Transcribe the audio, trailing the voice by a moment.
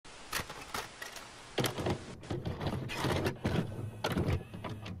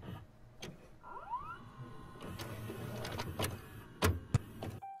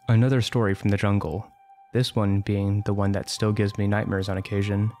Another story from the jungle, this one being the one that still gives me nightmares on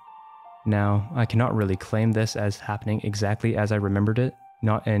occasion. Now, I cannot really claim this as happening exactly as I remembered it,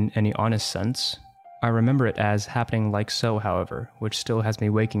 not in any honest sense. I remember it as happening like so, however, which still has me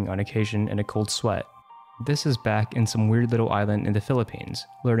waking on occasion in a cold sweat. This is back in some weird little island in the Philippines,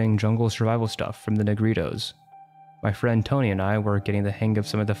 learning jungle survival stuff from the Negritos. My friend Tony and I were getting the hang of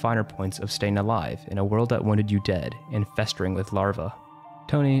some of the finer points of staying alive in a world that wanted you dead and festering with larvae.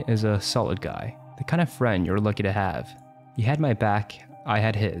 Tony is a solid guy, the kind of friend you're lucky to have. He had my back, I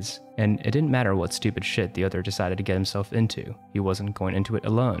had his, and it didn't matter what stupid shit the other decided to get himself into. He wasn't going into it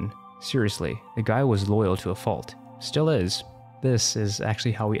alone. Seriously, the guy was loyal to a fault. Still is. This is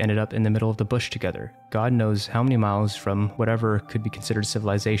actually how we ended up in the middle of the bush together. God knows how many miles from whatever could be considered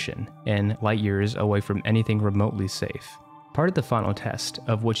civilization, and light years away from anything remotely safe. Part of the final test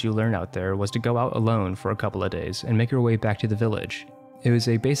of what you learn out there was to go out alone for a couple of days and make your way back to the village. It was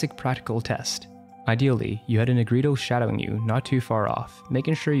a basic practical test. Ideally, you had a Negrito shadowing you not too far off,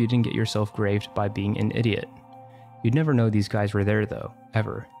 making sure you didn't get yourself graved by being an idiot. You'd never know these guys were there though,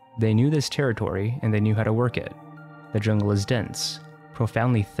 ever. They knew this territory and they knew how to work it. The jungle is dense,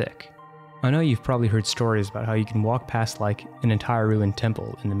 profoundly thick. I know you've probably heard stories about how you can walk past like an entire ruined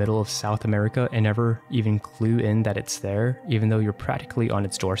temple in the middle of South America and never even clue in that it's there, even though you're practically on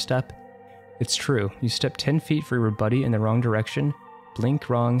its doorstep. It's true, you step 10 feet for your buddy in the wrong direction, blink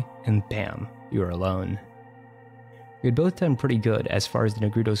wrong, and bam, you are alone. We had both done pretty good as far as the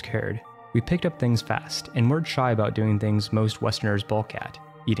Negritos cared. We picked up things fast, and weren't shy about doing things most Westerners balk at.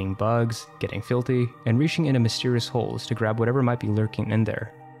 Eating bugs, getting filthy, and reaching into mysterious holes to grab whatever might be lurking in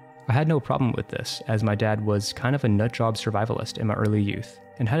there. I had no problem with this, as my dad was kind of a nutjob survivalist in my early youth,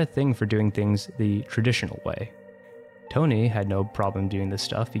 and had a thing for doing things the traditional way. Tony had no problem doing this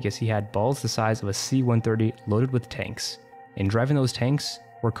stuff because he had balls the size of a C-130 loaded with tanks, and driving those tanks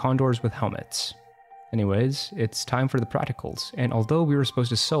were condors with helmets. Anyways, it's time for the practicals, and although we were supposed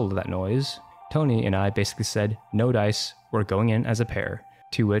to solo that noise, Tony and I basically said, no dice, we're going in as a pair.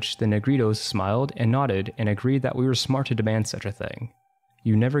 To which the Negritos smiled and nodded and agreed that we were smart to demand such a thing.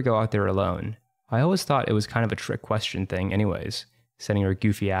 You never go out there alone. I always thought it was kind of a trick question thing anyways, sending your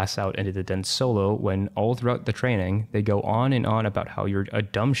goofy ass out into the dense solo when all throughout the training they go on and on about how you're a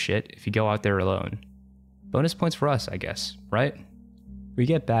dumb shit if you go out there alone. Bonus points for us, I guess, right? We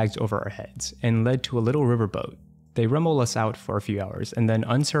get bags over our heads and led to a little riverboat. They rumble us out for a few hours and then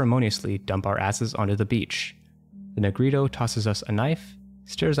unceremoniously dump our asses onto the beach. The Negrito tosses us a knife,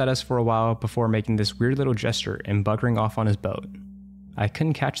 stares at us for a while before making this weird little gesture and buggering off on his boat. I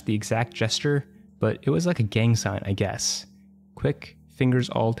couldn't catch the exact gesture, but it was like a gang sign, I guess. Quick, fingers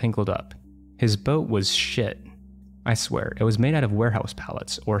all tangled up. His boat was shit. I swear, it was made out of warehouse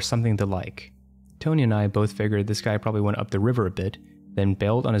pallets or something the like. Tony and I both figured this guy probably went up the river a bit, then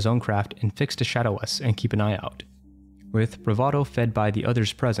bailed on his own craft and fixed to shadow us and keep an eye out. With bravado fed by the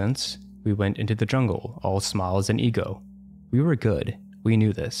other's presence, we went into the jungle, all smiles and ego. We were good. We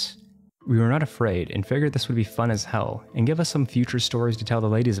knew this. We were not afraid and figured this would be fun as hell and give us some future stories to tell the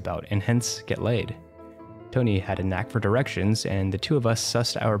ladies about and hence get laid. Tony had a knack for directions and the two of us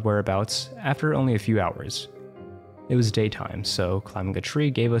sussed our whereabouts after only a few hours. It was daytime, so climbing a tree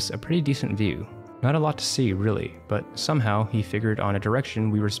gave us a pretty decent view. Not a lot to see really, but somehow he figured on a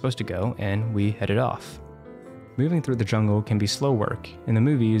direction we were supposed to go and we headed off. Moving through the jungle can be slow work. In the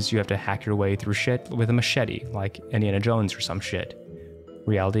movies you have to hack your way through shit with a machete like Indiana Jones or some shit.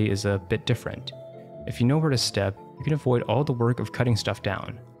 Reality is a bit different. If you know where to step, you can avoid all the work of cutting stuff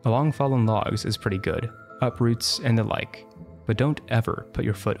down. Along fallen logs is pretty good, uproots and the like, but don't ever put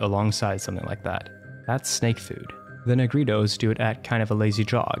your foot alongside something like that. That's snake food. The Negritos do it at kind of a lazy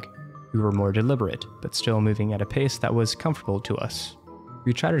jog. We were more deliberate, but still moving at a pace that was comfortable to us.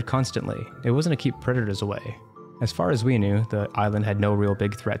 We chatted constantly. It wasn't to keep predators away. As far as we knew, the island had no real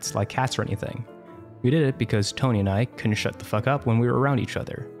big threats like cats or anything. We did it because Tony and I couldn't shut the fuck up when we were around each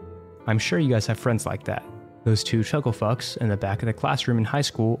other. I'm sure you guys have friends like that. Those two chuckle fucks in the back of the classroom in high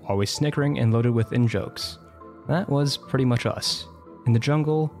school, always snickering and loaded with in-jokes. That was pretty much us. In the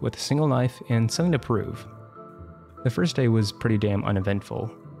jungle, with a single knife and something to prove. The first day was pretty damn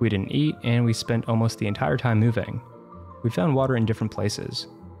uneventful. We didn't eat, and we spent almost the entire time moving. We found water in different places.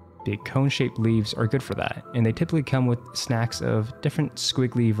 Big cone-shaped leaves are good for that, and they typically come with snacks of different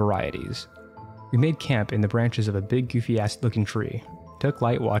squiggly varieties. We made camp in the branches of a big goofy-ass looking tree, took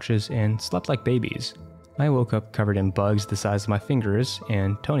light watches, and slept like babies. I woke up covered in bugs the size of my fingers,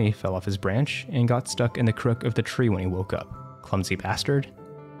 and Tony fell off his branch and got stuck in the crook of the tree when he woke up. Clumsy bastard.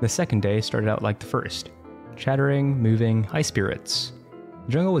 The second day started out like the first. Chattering, moving, high spirits.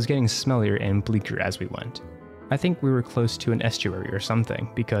 The jungle was getting smellier and bleaker as we went. I think we were close to an estuary or something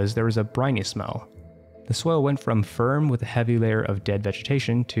because there was a briny smell. The soil went from firm with a heavy layer of dead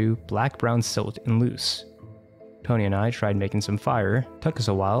vegetation to black-brown silt and loose. Tony and I tried making some fire. Took us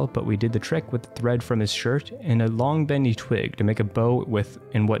a while, but we did the trick with the thread from his shirt and a long bendy twig to make a bow with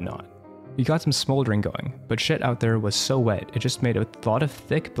and whatnot. We got some smoldering going, but shit out there was so wet it just made a lot of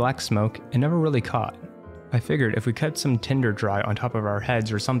thick black smoke and never really caught. I figured if we kept some tinder dry on top of our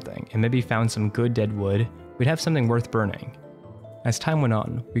heads or something and maybe found some good dead wood, we'd have something worth burning. As time went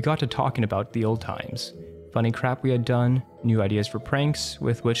on, we got to talking about the old times, funny crap we had done, new ideas for pranks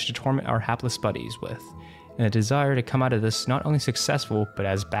with which to torment our hapless buddies with, and a desire to come out of this not only successful but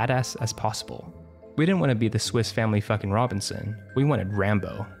as badass as possible. We didn't want to be the Swiss Family fucking Robinson, we wanted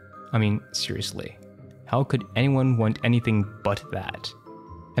Rambo. I mean, seriously, how could anyone want anything but that?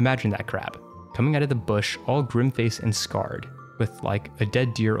 Imagine that crap, coming out of the bush all grim-faced and scarred, with like a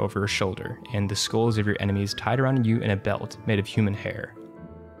dead deer over your shoulder and the skulls of your enemies tied around you in a belt made of human hair.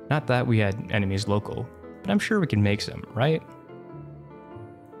 Not that we had enemies local, but I'm sure we could make some, right?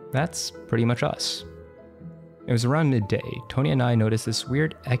 That's pretty much us. It was around midday, Tony and I noticed this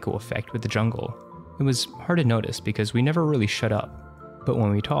weird echo effect with the jungle. It was hard to notice because we never really shut up. But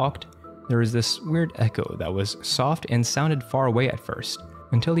when we talked, there was this weird echo that was soft and sounded far away at first,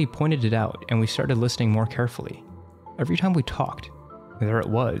 until he pointed it out and we started listening more carefully. Every time we talked, there it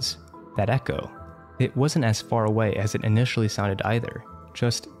was, that echo. It wasn't as far away as it initially sounded either,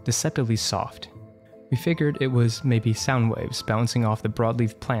 just deceptively soft. We figured it was maybe sound waves bouncing off the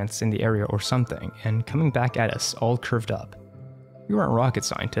broadleaf plants in the area or something, and coming back at us all curved up. We weren't rocket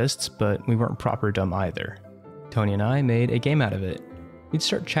scientists, but we weren't proper dumb either. Tony and I made a game out of it. We'd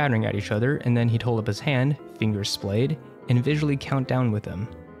start chattering at each other, and then he'd hold up his hand, fingers splayed, and visually count down with him.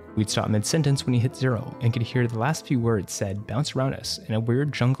 We'd stop mid-sentence when he hit 0, and could hear the last few words said bounce around us in a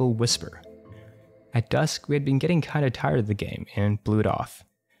weird jungle whisper. At dusk, we had been getting kinda tired of the game, and blew it off.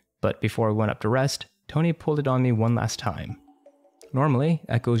 But before we went up to rest, Tony pulled it on me one last time. Normally,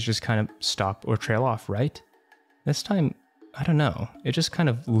 echoes just kind of stop or trail off, right? This time, I don't know, it just kind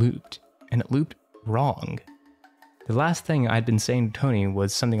of looped, and it looped wrong. The last thing I'd been saying to Tony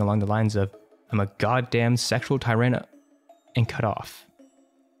was something along the lines of, "I'm a goddamn sexual tyranno," and cut off.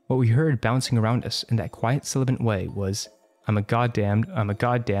 What we heard bouncing around us in that quiet, sibilant way was, I'm a goddamned,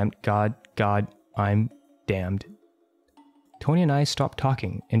 God, I'm damned." Tony and I stopped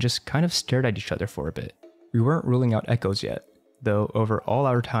talking and just kind of stared at each other for a bit. We weren't ruling out echoes yet, though over all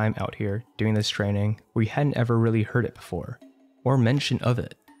our time out here doing this training, we hadn't ever really heard it before, or mention of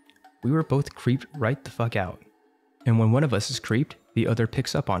it. We were both creeped right the fuck out. And when one of us is creeped, the other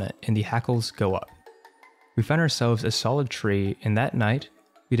picks up on it and the hackles go up. We found ourselves a solid tree, and that night,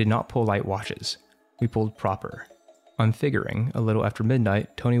 we did not pull light watches. We pulled proper. I'm figuring, a little after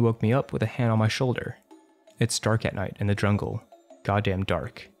midnight, Tony woke me up with a hand on my shoulder. It's dark at night in the jungle. Goddamn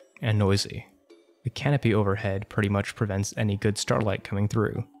dark. And noisy. The canopy overhead pretty much prevents any good starlight coming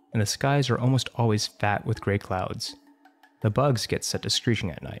through, and the skies are almost always fat with gray clouds. The bugs get set to screeching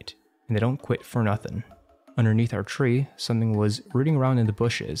at night, and they don't quit for nothing. Underneath our tree, something was rooting around in the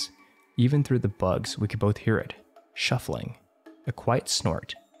bushes. Even through the bugs, we could both hear it. Shuffling. A quiet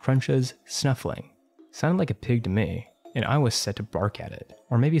snort. Crunches. Snuffling. Sounded like a pig to me, and I was set to bark at it,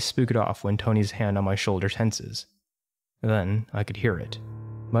 or maybe spook it off when Tony's hand on my shoulder tenses. Then, I could hear it,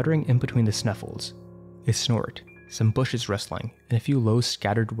 muttering in between the snuffles. A snort, some bushes rustling, and a few low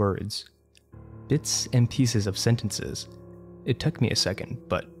scattered words. Bits and pieces of sentences. It took me a second,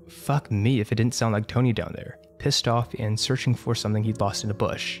 but fuck me if it didn't sound like Tony down there, pissed off and searching for something he'd lost in a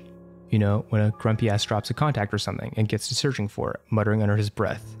bush. You know, when a grumpy ass drops a contact or something and gets to searching for it, muttering under his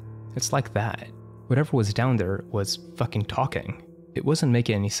breath. It's like that. Whatever was down there was fucking talking. It wasn't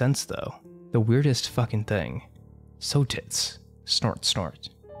making any sense though. The weirdest fucking thing. So tits. Snort, snort.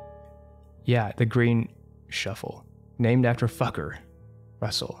 Yeah, the green shuffle. Named after fucker.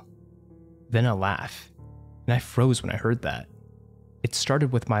 Russell. Then a laugh. And I froze when I heard that. It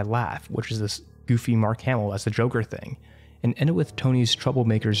started with my laugh, which is this goofy Mark Hamill as the Joker thing, and ended with Tony's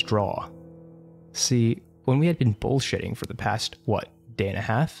troublemaker's draw. See, when we had been bullshitting for the past, day and a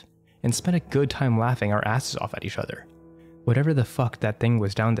half? And spent a good time laughing our asses off at each other. Whatever the fuck that thing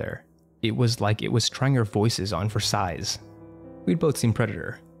was down there, it was like it was trying our voices on for size. We'd both seen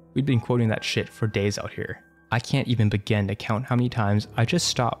Predator. We'd been quoting that shit for days out here. I can't even begin to count how many times I just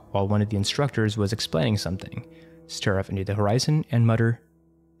stopped while one of the instructors was explaining something, stare up into the horizon and mutter,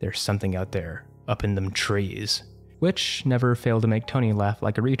 "There's something out there, up in them trees," which never failed to make Tony laugh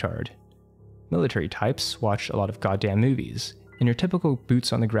like a retard. Military types watch a lot of goddamn movies, and your typical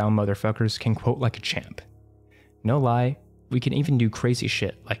boots on the ground motherfuckers can quote like a champ. No lie, We can even do crazy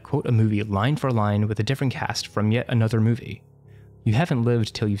shit like quote a movie line for line with a different cast from yet another movie. You haven't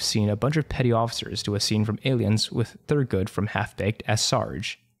lived till you've seen a bunch of petty officers do a scene from Aliens with Thurgood from Half-Baked as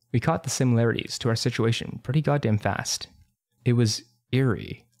Sarge. We caught the similarities to our situation pretty goddamn fast. It was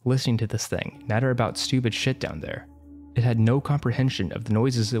eerie listening to this thing natter about stupid shit down there. It had no comprehension of the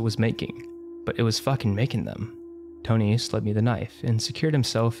noises it was making, but it was fucking making them. Tony slid me the knife and secured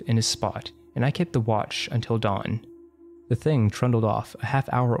himself in his spot, and I kept the watch until dawn. The thing trundled off a half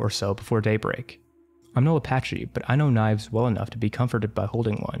hour or so before daybreak. I'm no Apache, but I know knives well enough to be comforted by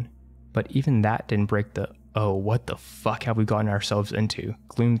holding one. But even that didn't break the, oh, what the fuck have we gotten ourselves into,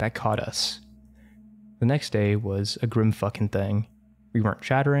 gloom that caught us. The next day was a grim fucking thing. We weren't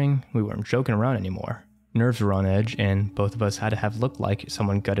chattering, we weren't joking around anymore. Nerves were on edge, and both of us had to have looked like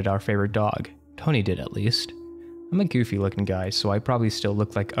someone gutted our favorite dog. Tony did at least. I'm a goofy looking guy, so I probably still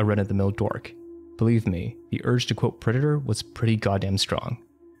look like a run-of-the-mill dork. Believe me, the urge to quote Predator was pretty goddamn strong.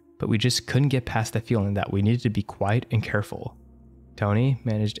 But we just couldn't get past the feeling that we needed to be quiet and careful. Tony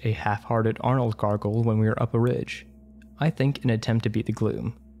managed a half-hearted Arnold gargle when we were up a ridge. I think an attempt to beat the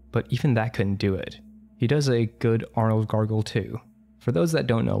gloom, but even that couldn't do it. He does a good Arnold gargle too. For those that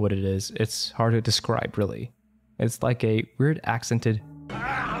don't know what it is, it's hard to describe really. It's like a weird accented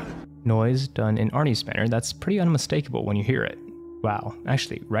noise done in Arnie's manner that's pretty unmistakable when you hear it. Wow,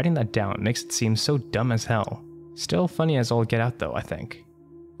 actually, writing that down makes it seem so dumb as hell. Still funny as all get out though, I think.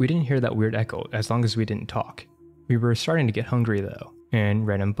 We didn't hear that weird echo as long as we didn't talk. We were starting to get hungry though, and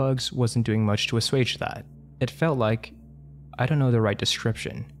random bugs wasn't doing much to assuage that. It felt like, I don't know the right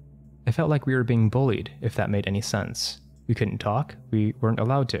description. It felt like we were being bullied, if that made any sense. We couldn't talk, we weren't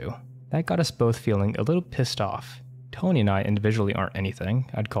allowed to. That got us both feeling a little pissed off. Tony and I individually aren't anything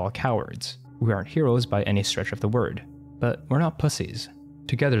I'd call cowards. We aren't heroes by any stretch of the word. But we're not pussies.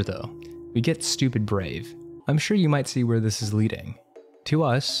 Together though, we get stupid brave. I'm sure you might see where this is leading. To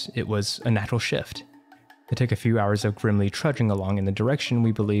us, it was a natural shift. It took a few hours of grimly trudging along in the direction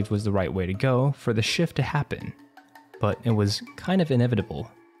we believed was the right way to go for the shift to happen. But it was kind of inevitable.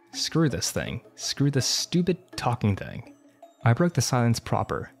 Screw this thing. Screw this stupid talking thing. I broke the silence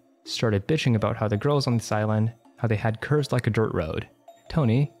proper. Started bitching about how the girls on this island, how they had curves like a dirt road.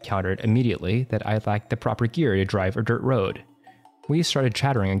 Tony countered immediately that I lacked the proper gear to drive a dirt road. We started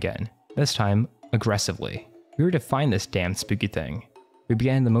chattering again, this time aggressively. We were to find this damn spooky thing. We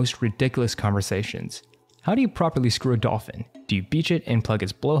began the most ridiculous conversations. How do you properly screw a dolphin? Do you beach it and plug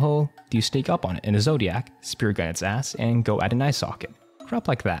its blowhole? Do you sneak up on it in a Zodiac, spear gun its ass, and go at an eye socket? Crap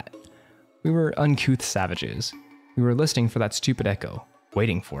like that. We were uncouth savages. We were listening for that stupid echo,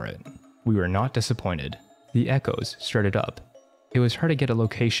 waiting for it. We were not disappointed. The echoes started up. It was hard to get a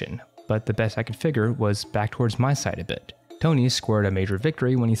location, but the best I could figure was back towards my side a bit. Tony scored a major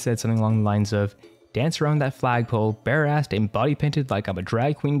victory when he said something along the lines of, "Dance around that flagpole, bare-assed and body-painted like I'm a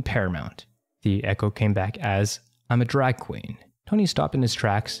drag queen paramount." The echo came back as, "I'm a drag queen." Tony stopped in his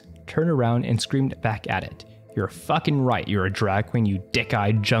tracks, turned around and screamed back at it, "You're fucking right, you're a drag queen, you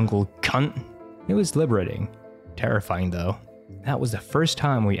dick-eyed jungle cunt." It was liberating. Terrifying though. That was the first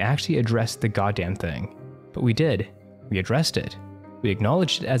time we actually addressed the goddamn thing. But we did. We addressed it. We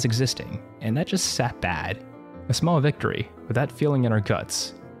acknowledged it as existing, and that just sat bad. A small victory, with that feeling in our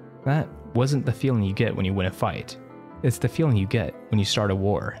guts. That wasn't the feeling you get when you win a fight. It's the feeling you get when you start a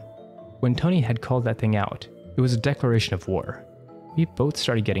war. When Tony had called that thing out, it was a declaration of war. We both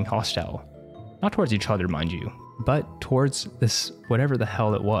started getting hostile. Not towards each other, mind you, but towards this whatever the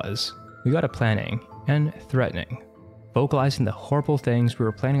hell it was. We got to planning, and threatening. Vocalizing the horrible things we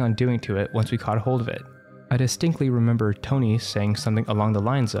were planning on doing to it once we caught hold of it. I distinctly remember Tony saying something along the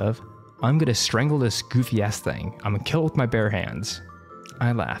lines of, "I'm gonna strangle this goofy ass thing. I'm gonna kill it with my bare hands."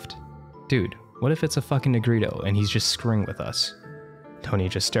 I laughed. Dude, what if it's a fucking Negrito and he's just screwing with us? Tony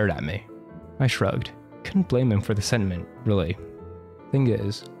just stared at me. I shrugged. Couldn't blame him for the sentiment, really. Thing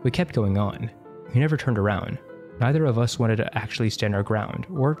is, we kept going on. We never turned around. Neither of us wanted to actually stand our ground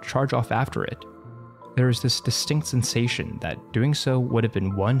or charge off after it. There was this distinct sensation that doing so would have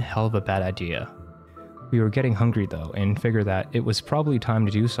been one hell of a bad idea. We were getting hungry though, and figured that it was probably time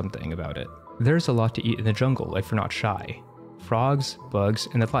to do something about it. There's a lot to eat in the jungle if you're not shy. Frogs, bugs,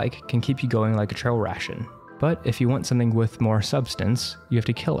 and the like can keep you going like a trail ration. But if you want something with more substance, you have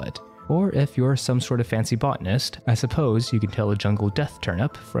to kill it. Or if you're some sort of fancy botanist, I suppose you can tell a jungle death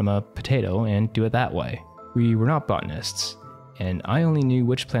turnip from a potato and do it that way. We were not botanists, and I only knew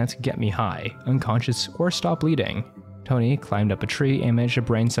which plants could get me high, unconscious, or stop bleeding. Tony climbed up a tree and managed to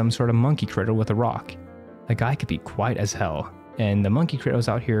brain some sort of monkey critter with a rock. The guy could be quiet as hell, and the monkey critters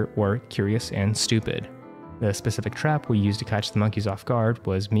out here were curious and stupid. The specific trap we used to catch the monkeys off guard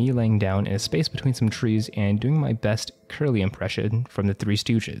was me laying down in a space between some trees and doing my best Curly impression from the Three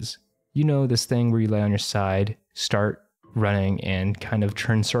Stooges. You know, this thing where you lay on your side, start running, and kind of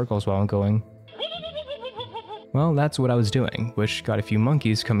turn circles while I'm going. Well, that's what I was doing, which got a few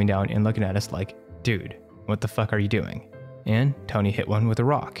monkeys coming down and looking at us like, dude, what the fuck are you doing? And Tony hit one with a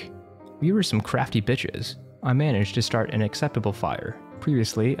rock. We were some crafty bitches. I managed to start an acceptable fire.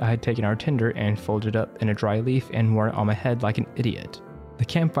 Previously, I had taken our tinder and folded it up in a dry leaf and worn it on my head like an idiot. The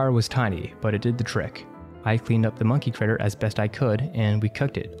campfire was tiny, but it did the trick. I cleaned up the monkey critter as best I could, and we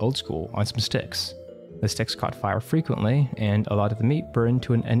cooked it old school on some sticks. The sticks caught fire frequently, and a lot of the meat burned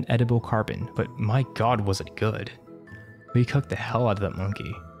to an inedible carbon, but my god was it good. We cooked the hell out of that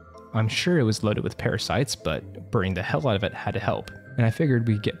monkey. I'm sure it was loaded with parasites, but burning the hell out of it had to help, and I figured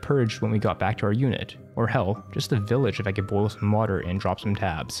we'd get purged when we got back to our unit, or hell, just the village if I could boil some water and drop some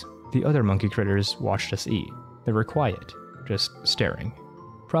tabs. The other monkey critters watched us eat. They were quiet, just staring.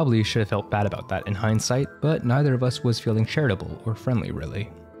 Probably should have felt bad about that in hindsight, but neither of us was feeling charitable or friendly really.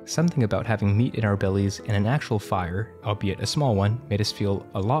 Something about having meat in our bellies and an actual fire, albeit a small one, made us feel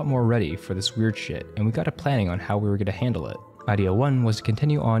a lot more ready for this weird shit, and we got to planning on how we were going to handle it. Idea 1 was to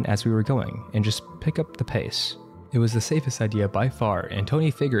continue on as we were going, and just pick up the pace. It was the safest idea by far, and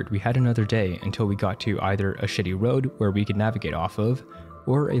Tony figured we had another day until we got to either a shitty road where we could navigate off of,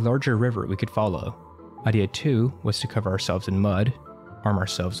 or a larger river we could follow. Idea 2 was to cover ourselves in mud, arm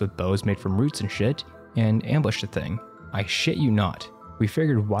ourselves with bows made from roots and shit, and ambush the thing. I shit you not. We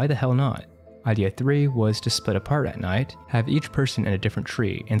figured why the hell not. Idea 3 was to split apart at night, have each person in a different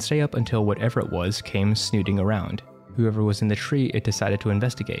tree, and stay up until whatever it was came snooting around. Whoever was in the tree it decided to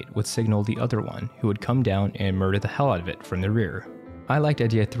investigate would signal the other one, who would come down and murder the hell out of it from the rear. I liked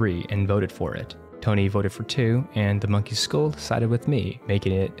idea 3 and voted for it. Tony voted for 2, and the monkey's skull sided with me,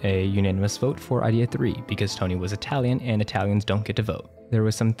 making it a unanimous vote for idea 3 because Tony was Italian and Italians don't get to vote. There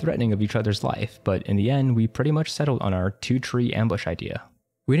was some threatening of each other's life, but in the end we pretty much settled on our 2-tree ambush idea.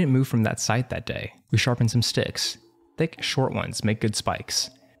 We didn't move from that site that day. We sharpened some sticks. Thick, short ones make good spikes.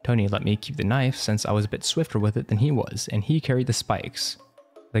 Tony let me keep the knife since I was a bit swifter with it than he was, and he carried the spikes.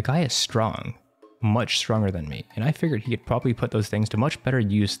 The guy is strong. Much stronger than me, and I figured he could probably put those things to much better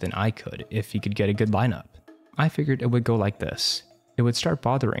use than I could if he could get a good lineup. I figured it would go like this. It would start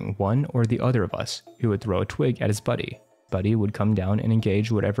bothering one or the other of us, who would throw a twig at his buddy. Buddy would come down and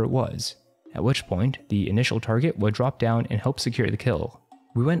engage whatever it was, at which point the initial target would drop down and help secure the kill.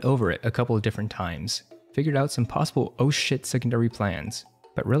 We went over it a couple of different times, figured out some possible oh shit secondary plans,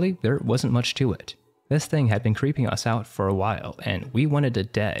 but really there wasn't much to it. This thing had been creeping us out for a while, and we wanted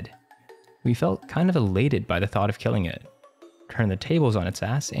it dead. We felt kind of elated by the thought of killing it, turn the tables on its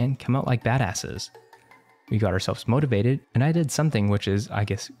ass, and come out like badasses. We got ourselves motivated, and I did something which is, I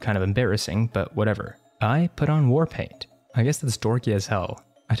guess, kind of embarrassing, but whatever. I put on war paint. I guess that's dorky as hell.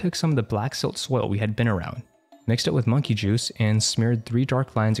 I took some of the black silt soil we had been around, mixed it with monkey juice, and smeared 3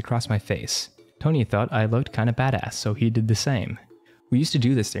 dark lines across my face. Tony thought I looked kinda badass, so he did the same. We used to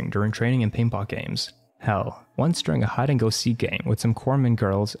do this thing during training and paintball games. Hell, once during a hide-and-go-seek game with some corpsman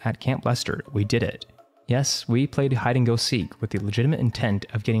girls at Camp Lester, we did it. Yes, we played hide-and-go-seek with the legitimate intent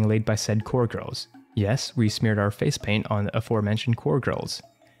of getting laid by said core girls. Yes, we smeared our face paint on the aforementioned core girls.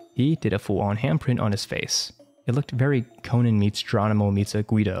 He did a full-on handprint on his face. It looked very Conan meets Geronimo meets a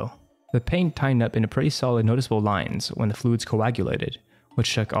Guido. The paint tightened up into pretty solid noticeable lines when the fluids coagulated,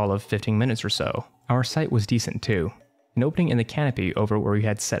 which took all of 15 minutes or so. Our sight was decent too. An opening in the canopy over where we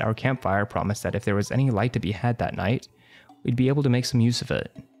had set our campfire promised that if there was any light to be had that night, we'd be able to make some use of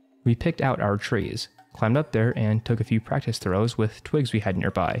it. We picked out our trees, climbed up there, and took a few practice throws with twigs we had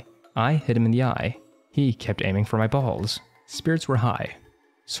nearby. I hit him in the eye. He kept aiming for my balls. Spirits were high.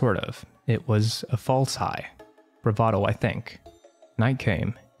 Sort of. It was a false high. Bravado, I think. Night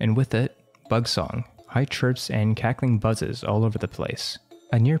came, and with it, bug song, high chirps, and cackling buzzes all over the place.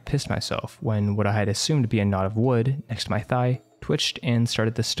 I near pissed myself when what I had assumed to be a knot of wood next to my thigh twitched and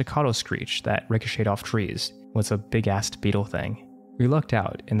started the staccato screech that ricocheted off trees. Was a big-assed beetle thing. We looked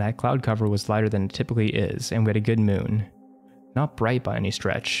out, and that cloud cover was lighter than it typically is, and we had a good moon. Not bright by any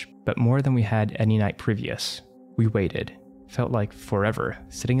stretch, but more than we had any night previous. We waited. Felt like forever,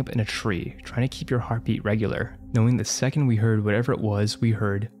 sitting up in a tree, trying to keep your heartbeat regular, knowing the second we heard whatever it was we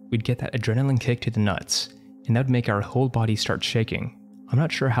heard, we'd get that adrenaline kick to the nuts, and that would make our whole body start shaking. I'm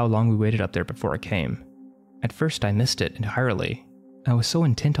not sure how long we waited up there before it came. At first I missed it entirely. I was so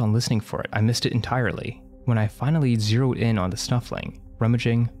intent on listening for it, I missed it entirely. When I finally zeroed in on the snuffling,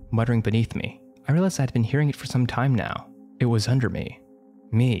 rummaging, muttering beneath me, I realized I'd been hearing it for some time now. It was under me.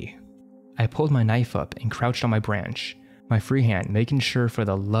 Me. I pulled my knife up and crouched on my branch. my free hand making sure for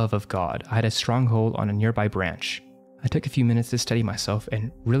the love of God I had a stronghold on a nearby branch. I took a few minutes to steady myself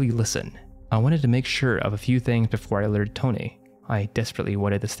and really listen. I wanted to make sure of a few things before I alerted Tony. I desperately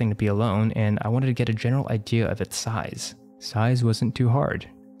wanted this thing to be alone, and I wanted to get a general idea of its size. Size wasn't too hard.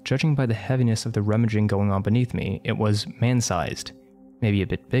 Judging by the heaviness of the rummaging going on beneath me, it was man-sized. Maybe a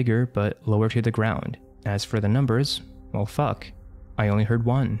bit bigger, but lower to the ground. As for the numbers, well fuck. I only heard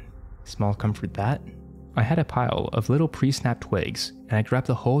 1. Small comfort that. I had a pile of little pre-snapped twigs, and I grabbed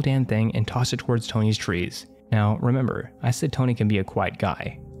the whole damn thing and tossed it towards Tony's trees. Now, remember, I said Tony can be a quiet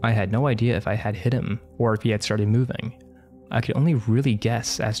guy. I had no idea if I had hit him, or if he had started moving. I could only really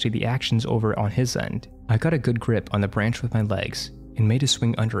guess as to the actions over on his end. I got a good grip on the branch with my legs, and made a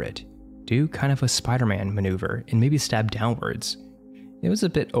swing under it. Do kind of a Spider-Man maneuver, and maybe stab downwards. It was a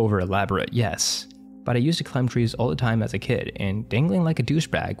bit over-elaborate, yes, but I used to climb trees all the time as a kid, and dangling like a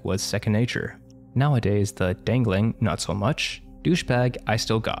douchebag was second nature. Nowadays, the dangling, not so much. Douchebag, I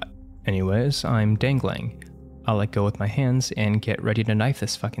still got. Anyways, I'm dangling. I'll let go with my hands and get ready to knife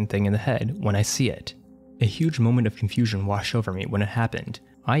this fucking thing in the head when I see it. A huge moment of confusion washed over me when it happened.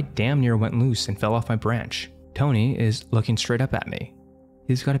 I damn near went loose and fell off my branch. Tony is looking straight up at me.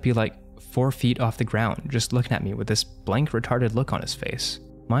 He's got to be like 4 feet off the ground, just looking at me with this blank retarded look on his face.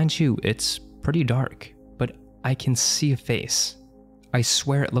 Mind you, it's pretty dark, but I can see a face. I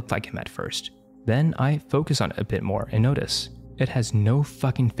swear it looked like him at first. Then I focus on it a bit more and notice it has no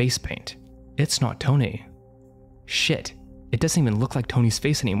fucking face paint. It's not Tony. Shit, it doesn't even look like Tony's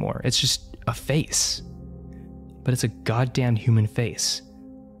face anymore, it's just a face. But it's a goddamn human face,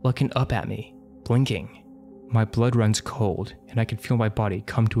 looking up at me, blinking. My blood runs cold, and I can feel my body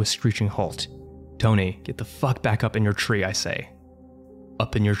come to a screeching halt. Tony, get the fuck back up in your tree, I say.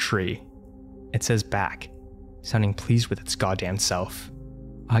 Up in your tree. It says back, sounding pleased with its goddamn self.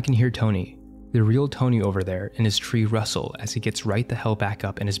 I can hear Tony, the real Tony over there, in his tree rustle as he gets right the hell back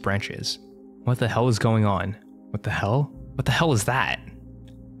up in his branches. What the hell is going on? What the hell? What the hell is that?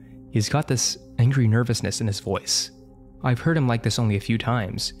 He's got this angry nervousness in his voice. I've heard him like this only a few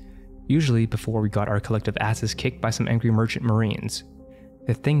times, usually before we got our collective asses kicked by some angry merchant marines.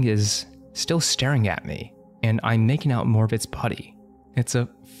 The thing is still staring at me, and I'm making out more of its body. It's a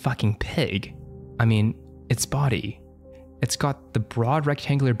fucking pig. I mean, its body. It's got the broad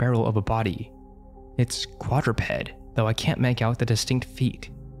rectangular barrel of a body. It's quadruped, though I can't make out the distinct feet.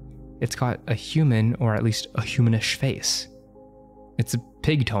 It's got a human, or at least a humanish face. It's a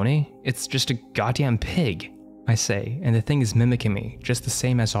pig, Tony. It's just a goddamn pig, I say, and the thing is mimicking me, just the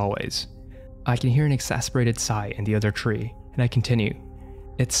same as always. I can hear an exasperated sigh in the other tree, and I continue.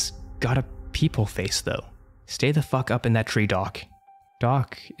 It's got a people face, though. Stay the fuck up in that tree, Doc.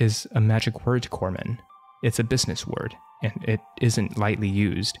 Doc is a magic word to Corpsmen. It's a business word, and it isn't lightly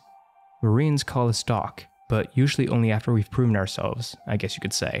used. Marines call us Doc, but usually only after we've proven ourselves, I guess you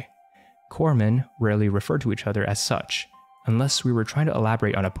could say. Corpsmen rarely refer to each other as such, unless we were trying to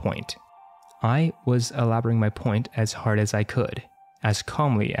elaborate on a point. I was elaborating my point as hard as I could, as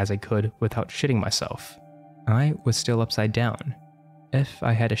calmly as I could without shitting myself. I was still upside down. If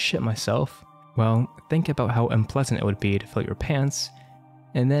I had to shit myself, well, think about how unpleasant it would be to fill your pants,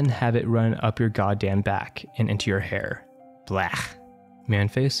 and then have it run up your goddamn back and into your hair. Blech.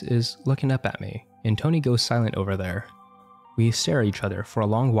 Manface is looking up at me, and Tony goes silent over there. We stare at each other for a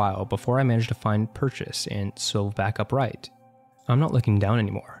long while before I manage to find purchase and swivel back upright. I'm not looking down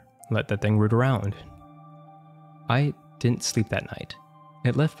anymore. Let that thing root around. I didn't sleep that night.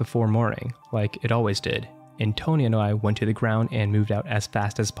 It left before morning, like it always did, and Tony and I went to the ground and moved out as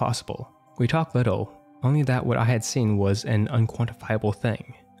fast as possible. We talked little, only that what I had seen was an unquantifiable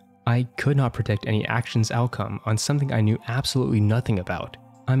thing. I could not predict any action's outcome on something I knew absolutely nothing about.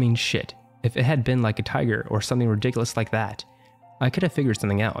 I mean shit, if it had been like a tiger or something ridiculous like that, I could have figured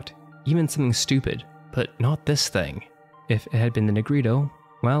something out, even something stupid, but not this thing. If it had been the Negrito,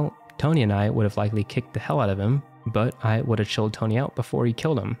 well, Tony and I would have likely kicked the hell out of him, but I would have chilled Tony out before he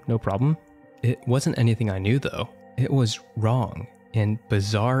killed him, no problem. It wasn't anything I knew though. It was wrong, and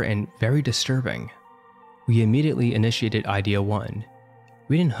bizarre and very disturbing. We immediately initiated Idea 1.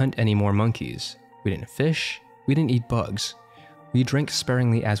 We didn't hunt any more monkeys. We didn't fish. We didn't eat bugs. We drank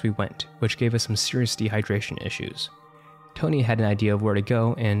sparingly as we went, which gave us some serious dehydration issues. Tony had an idea of where to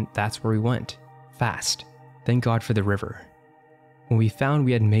go, and that's where we went. Fast. Thank God for the river. When we found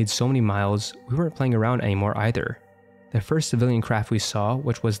we had made so many miles, we weren't playing around anymore either. The first civilian craft we saw,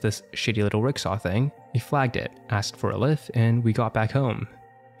 which was this shitty little rickshaw thing, we flagged it, asked for a lift, and we got back home.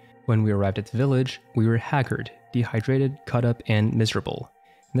 When we arrived at the village, we were haggard, dehydrated, cut up, and miserable.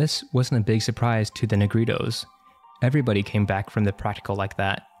 This wasn't a big surprise to the Negritos. Everybody came back from the practical like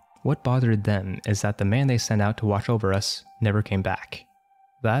that. What bothered them is that the man they sent out to watch over us never came back.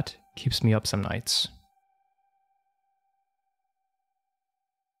 That keeps me up some nights.